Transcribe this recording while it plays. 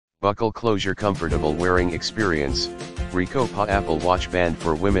Buckle closure comfortable wearing experience. Recopa Apple Watch Band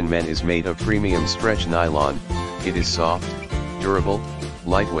for women men is made of premium stretch nylon. It is soft, durable,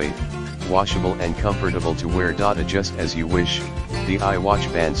 lightweight, washable and comfortable to wear. Adjust as you wish. The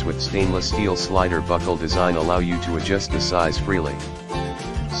iWatch bands with stainless steel slider buckle design allow you to adjust the size freely.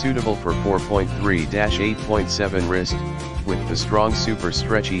 Suitable for 4.3-8.7 wrist, with the strong super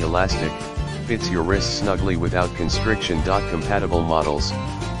stretchy elastic, fits your wrist snugly without constriction. Compatible models.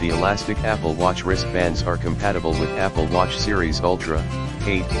 The elastic Apple Watch wristbands are compatible with Apple Watch Series Ultra,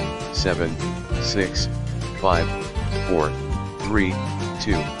 8, 7, 6, 5, 4, 3, 2,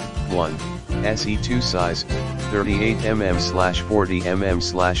 1, SE2 size,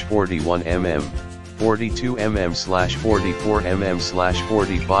 38mm/40mm/41mm,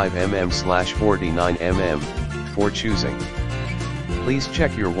 42mm/44mm/45mm/49mm, for choosing. Please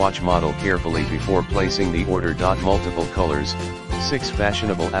check your watch model carefully before placing the order. Multiple colors, 6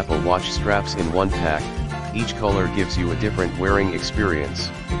 fashionable Apple Watch straps in one pack, each color gives you a different wearing experience.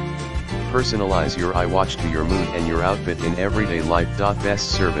 Personalize your iWatch to your mood and your outfit in everyday life.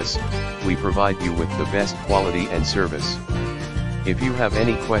 Best service, we provide you with the best quality and service. If you have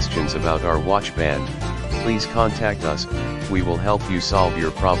any questions about our watch band, please contact us, we will help you solve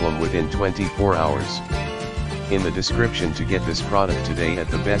your problem within 24 hours. In the description to get this product today at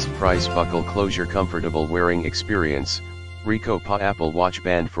the best price. Buckle closure comfortable wearing experience. Recopa Apple Watch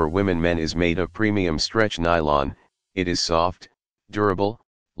Band for women men is made of premium stretch nylon. It is soft, durable,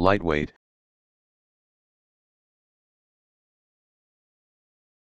 lightweight,